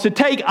cross, to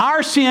take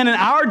our sin and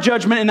our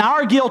judgment and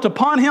our guilt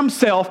upon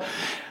Himself,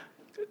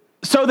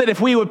 so that if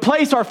we would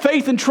place our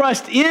faith and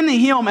trust in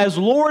Him as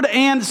Lord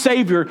and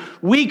Savior,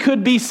 we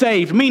could be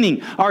saved.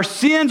 Meaning, our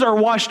sins are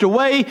washed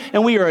away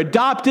and we are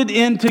adopted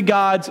into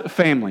God's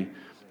family.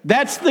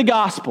 That's the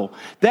gospel.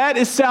 That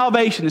is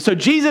salvation. And so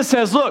Jesus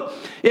says, look,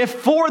 if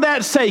for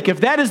that sake,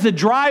 if that is the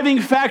driving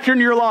factor in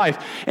your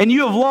life and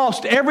you have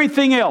lost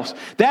everything else,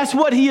 that's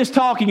what He is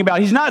talking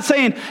about. He's not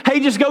saying, hey,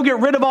 just go get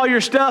rid of all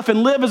your stuff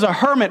and live as a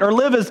hermit or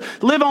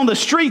live on the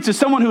streets as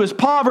someone who is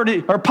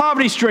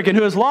poverty stricken,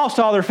 who has lost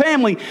all their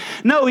family.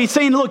 No, He's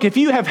saying, look, if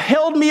you have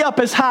held me up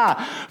as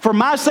high for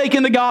my sake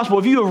in the gospel,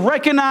 if you have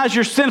recognized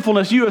your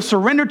sinfulness, you have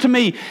surrendered to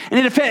me,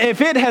 and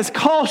if it has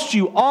cost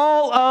you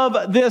all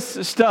of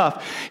this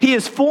stuff, He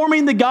is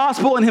forming the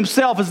gospel in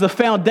Himself as the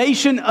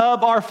foundation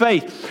of our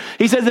faith.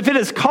 He says, if it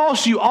has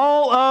cost you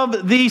all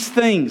of these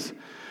things,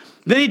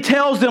 then He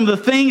tells them the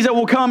things that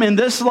will come in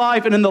this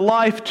life and in the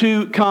life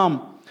to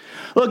come.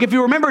 Look, if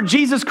you remember,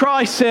 Jesus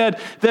Christ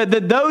said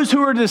that those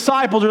who are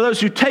disciples are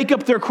those who take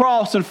up their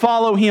cross and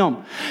follow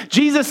Him.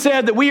 Jesus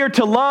said that we are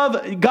to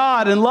love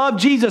God and love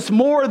Jesus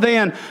more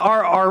than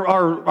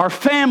our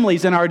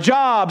families and our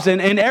jobs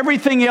and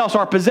everything else,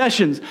 our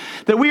possessions.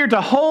 That we are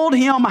to hold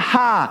Him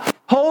high,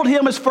 hold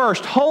Him as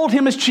first, hold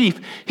Him as chief.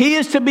 He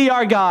is to be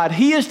our God.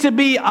 He is to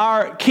be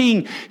our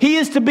King. He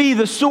is to be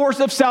the source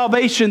of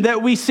salvation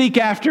that we seek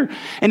after.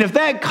 And if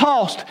that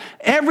cost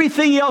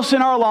everything else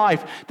in our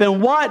life, then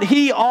what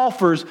He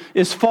offers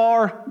is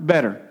far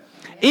better.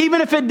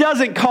 even if it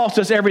doesn't cost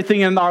us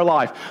everything in our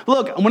life.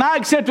 Look, when I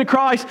accepted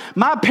Christ,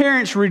 my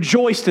parents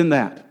rejoiced in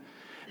that.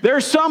 There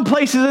are some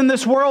places in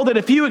this world that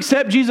if you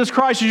accept Jesus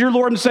Christ as your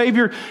Lord and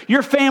Savior,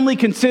 your family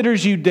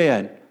considers you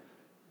dead,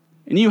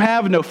 and you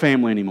have no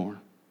family anymore.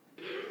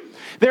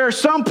 There are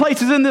some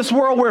places in this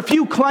world where if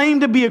you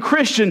claim to be a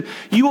Christian,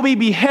 you will be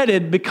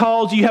beheaded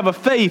because you have a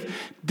faith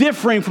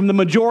differing from the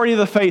majority of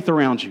the faith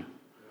around you.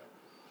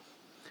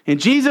 And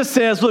Jesus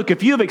says, look,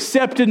 if you have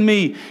accepted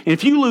me, and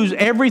if you lose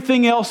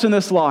everything else in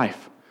this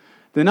life,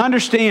 then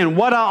understand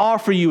what I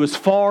offer you is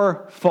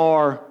far,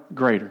 far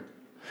greater.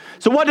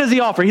 So what does he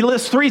offer? He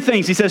lists three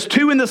things. He says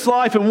 2 in this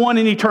life and 1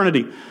 in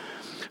eternity.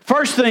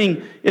 First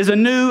thing is a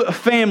new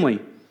family.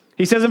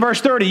 He says in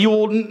verse 30, you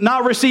will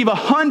not receive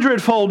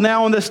 100-fold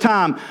now in this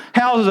time,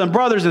 houses and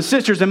brothers and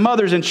sisters and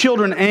mothers and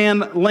children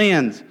and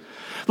lands.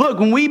 Look,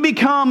 when we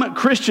become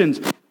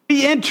Christians,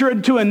 we enter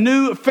into a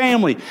new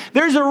family.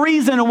 There's a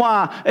reason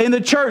why in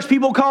the church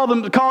people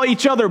call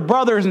each other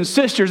brothers and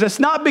sisters. It's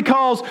not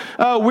because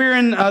we're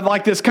in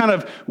like this kind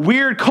of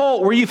weird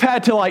cult where you've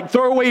had to like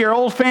throw away your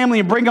old family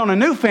and bring on a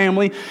new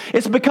family.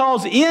 It's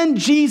because in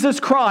Jesus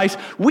Christ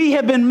we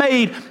have been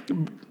made.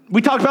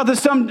 We talked about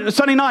this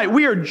Sunday night.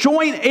 We are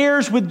joint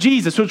heirs with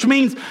Jesus, which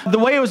means the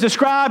way it was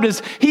described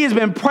is he has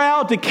been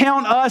proud to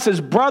count us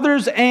as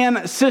brothers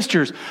and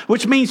sisters,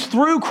 which means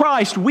through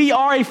Christ, we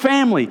are a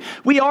family.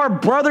 We are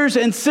brothers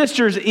and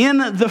sisters in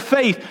the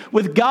faith,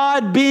 with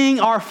God being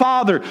our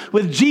Father,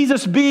 with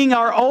Jesus being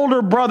our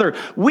older brother.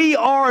 We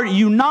are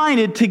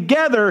united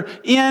together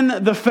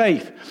in the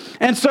faith.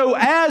 And so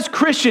as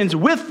Christians,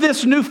 with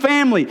this new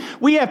family,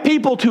 we have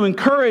people to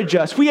encourage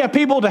us. We have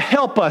people to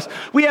help us.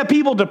 We have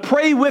people to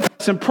pray with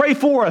us and pray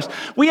for us.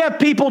 We have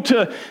people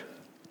to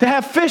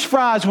have fish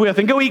fries with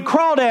and go eat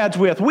crawdads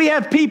with. We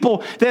have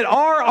people that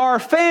are our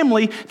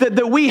family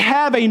that we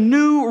have a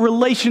new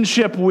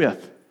relationship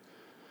with.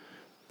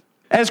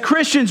 As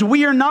Christians,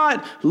 we are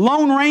not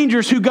lone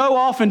rangers who go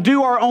off and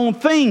do our own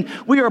thing.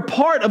 We are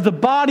part of the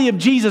body of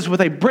Jesus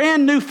with a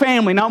brand new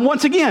family. Now,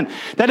 once again,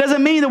 that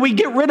doesn't mean that we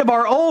get rid of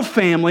our old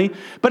family,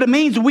 but it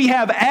means we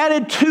have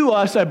added to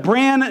us a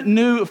brand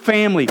new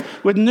family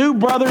with new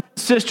brothers and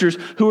sisters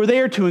who are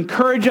there to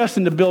encourage us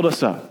and to build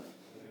us up.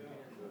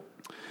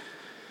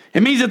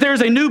 It means that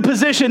there's a new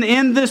position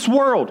in this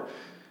world.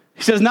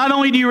 He says, not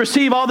only do you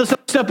receive all this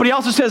other stuff, but he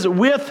also says,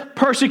 with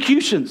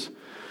persecutions.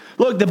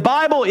 Look, the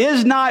Bible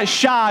is not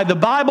shy. The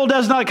Bible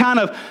does not kind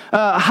of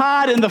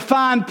hide in the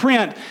fine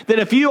print that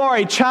if you are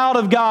a child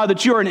of God,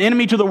 that you are an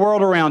enemy to the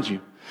world around you.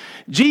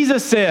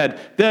 Jesus said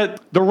that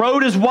the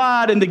road is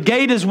wide and the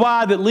gate is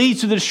wide that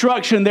leads to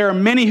destruction. There are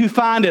many who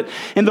find it.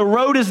 And the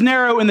road is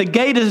narrow and the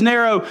gate is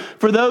narrow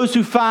for those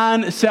who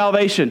find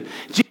salvation.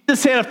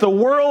 Jesus said, if the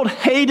world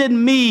hated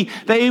me,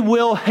 they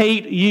will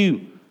hate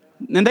you.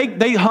 And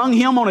they hung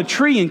him on a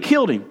tree and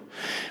killed him.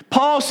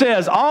 Paul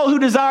says, all who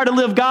desire to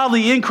live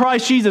godly in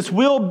Christ Jesus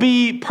will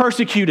be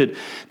persecuted.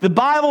 The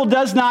Bible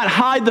does not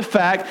hide the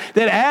fact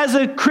that as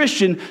a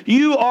Christian,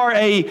 you are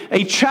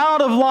a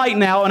child of light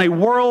now in a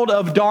world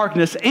of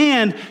darkness,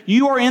 and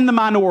you are in the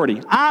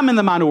minority. I'm in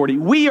the minority.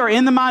 We are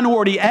in the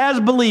minority as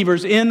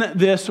believers in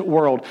this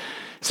world.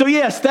 So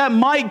yes, that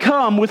might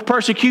come with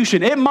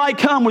persecution. It might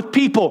come with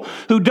people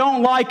who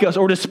don't like us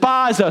or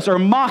despise us or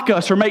mock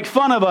us or make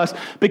fun of us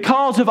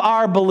because of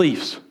our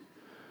beliefs.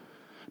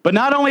 But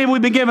not only have we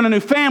been given a new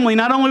family,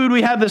 not only would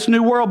we have this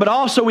new world, but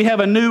also we have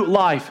a new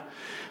life.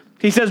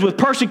 He says, with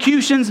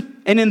persecutions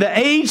and in the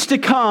age to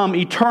come,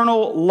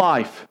 eternal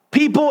life.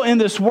 People in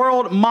this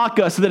world mock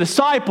us. The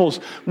disciples,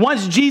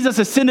 once Jesus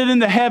ascended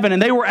into heaven and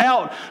they were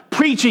out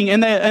preaching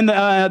and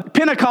the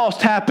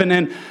Pentecost happened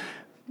and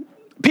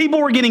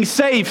people were getting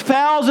saved,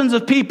 thousands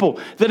of people.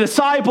 The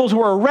disciples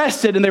were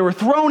arrested and they were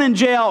thrown in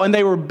jail and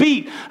they were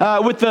beat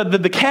with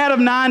the cat of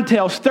nine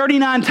tails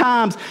 39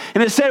 times.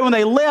 And it said when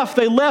they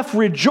left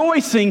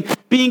rejoicing,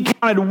 being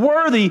counted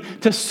worthy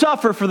to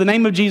suffer for the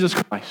name of Jesus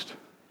Christ.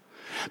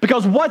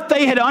 Because what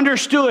they had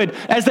understood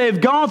as they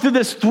have gone through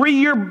this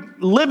 3-year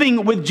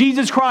living with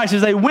Jesus Christ,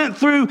 as they went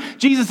through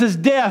Jesus'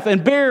 death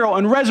and burial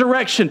and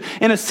resurrection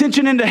and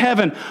ascension into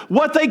heaven,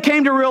 what they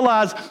came to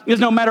realize is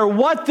no matter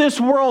what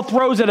this world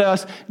throws at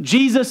us,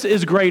 Jesus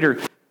is greater.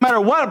 No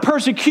matter what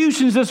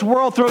persecutions this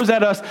world throws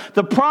at us,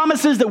 the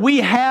promises that we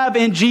have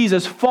in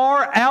Jesus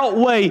far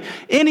outweigh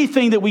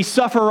anything that we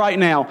suffer right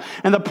now.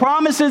 And the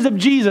promises of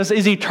Jesus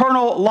is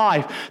eternal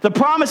life. The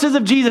promises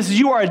of Jesus is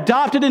you are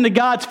adopted into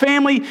God's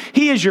family.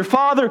 He is your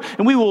Father,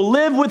 and we will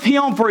live with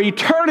Him for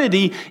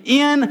eternity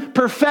in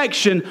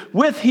perfection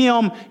with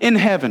Him in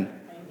heaven.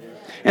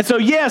 And so,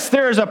 yes,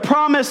 there is a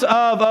promise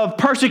of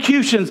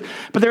persecutions,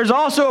 but there's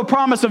also a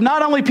promise of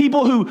not only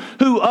people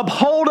who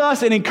uphold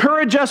us and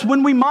encourage us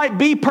when we might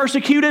be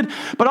persecuted,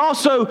 but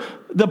also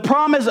the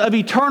promise of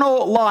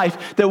eternal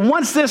life, that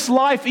once this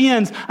life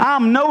ends,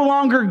 I'm no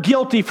longer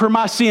guilty for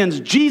my sins.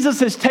 Jesus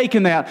has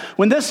taken that.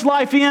 When this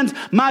life ends,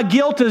 my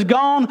guilt is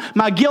gone.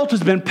 My guilt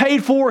has been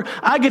paid for.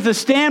 I get to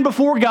stand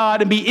before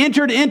God and be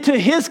entered into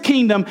His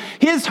kingdom,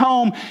 His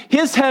home,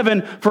 His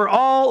heaven for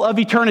all of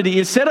eternity.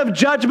 Instead of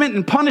judgment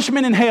and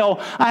punishment in hell,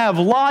 I have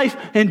life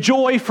and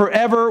joy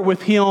forever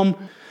with Him.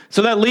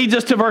 So that leads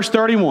us to verse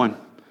 31.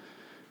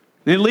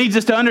 And it leads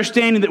us to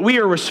understanding that we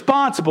are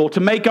responsible to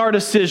make our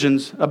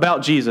decisions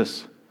about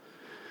Jesus.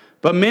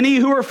 But many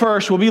who are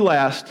first will be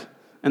last,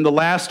 and the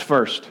last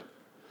first.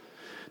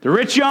 The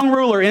rich young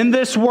ruler in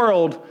this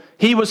world,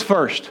 he was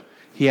first.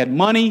 He had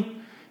money.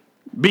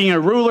 Being a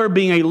ruler,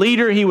 being a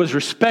leader, he was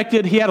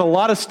respected. He had a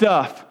lot of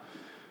stuff.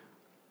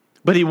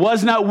 But he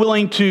was not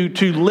willing to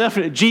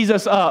lift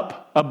Jesus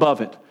up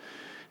above it.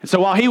 And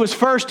so while he was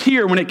first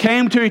here, when it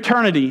came to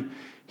eternity,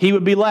 he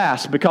would be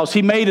last because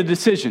he made a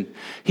decision.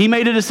 He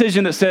made a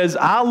decision that says,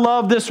 I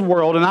love this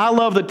world and I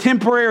love the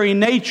temporary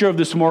nature of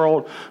this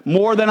world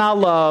more than I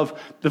love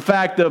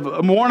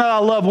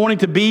wanting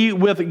to be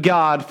with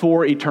God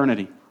for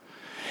eternity.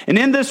 And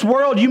in this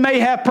world, you may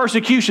have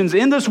persecutions.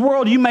 In this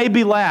world, you may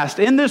be last.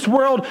 In this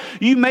world,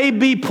 you may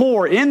be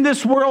poor. In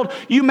this world,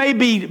 you may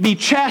be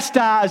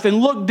chastised and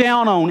looked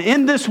down on.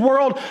 In this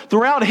world,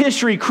 throughout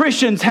history,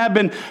 Christians have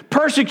been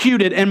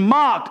persecuted and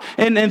mocked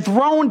and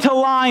thrown to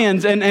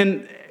lions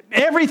and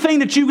everything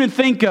that you can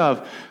think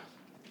of.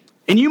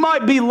 And you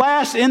might be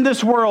last in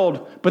this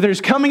world, but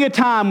there's coming a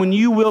time when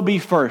you will be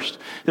first.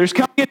 There's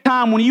coming a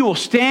time when you will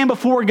stand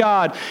before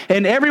God,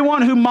 and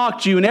everyone who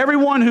mocked you and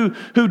everyone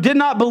who did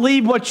not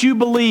believe what you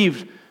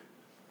believed,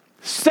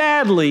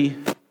 sadly,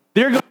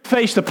 they're going to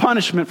face the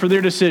punishment for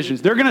their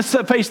decisions. They're going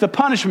to face the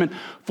punishment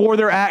for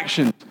their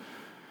actions.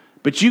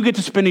 But you get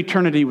to spend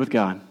eternity with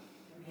God.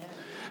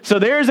 So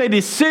there's a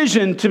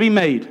decision to be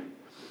made.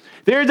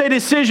 There's a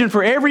decision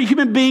for every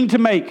human being to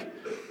make.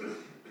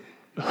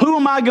 Who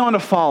am I going to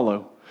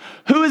follow?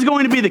 Who is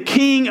going to be the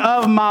king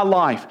of my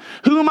life?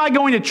 Who am I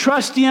going to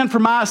trust in for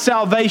my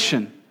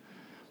salvation?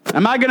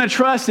 Am I going to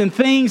trust in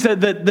things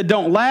that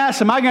don't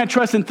last? Am I going to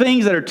trust in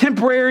things that are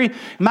temporary?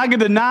 Am I going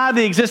to deny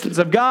the existence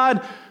of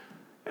God?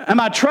 Am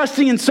I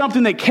trusting in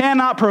something that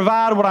cannot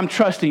provide what I'm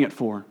trusting it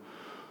for?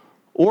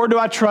 Or do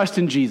I trust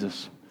in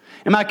Jesus?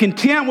 Am I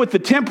content with the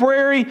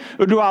temporary,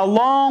 or do I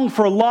long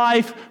for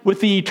life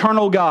with the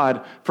eternal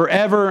God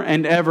forever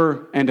and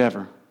ever and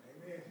ever?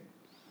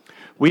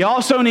 We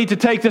also need to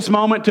take this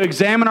moment to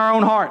examine our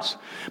own hearts.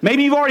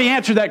 Maybe you've already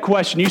answered that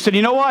question. You said,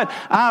 you know what?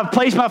 I've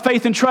placed my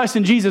faith and trust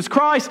in Jesus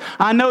Christ.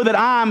 I know that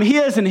I am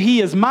His and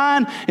He is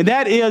mine, and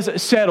that is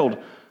settled.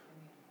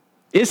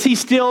 Is He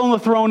still on the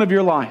throne of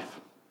your life?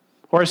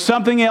 Or has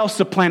something else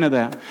supplanted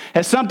that?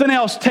 Has something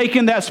else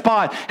taken that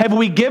spot? Have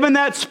we given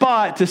that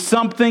spot to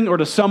something or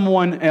to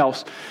someone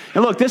else?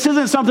 And look, this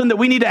isn't something that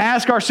we need to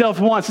ask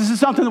ourselves once. This is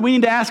something that we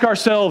need to ask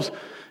ourselves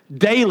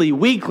daily,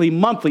 weekly,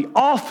 monthly,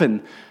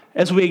 often,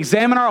 as we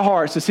examine our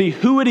hearts to see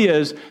who it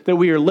is that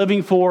we are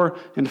living for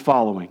and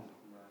following.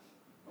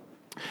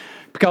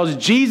 Because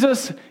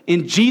Jesus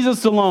and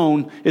Jesus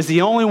alone is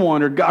the only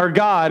one, or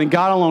God and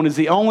God alone is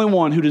the only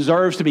one who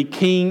deserves to be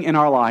king in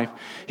our life.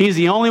 He is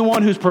the only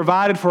one who's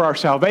provided for our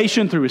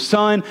salvation through His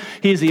Son.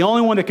 He is the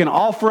only one that can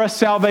offer us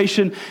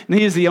salvation. And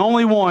He is the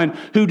only one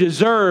who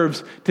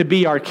deserves to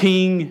be our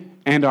King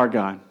and our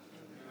God.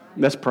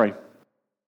 Let's pray.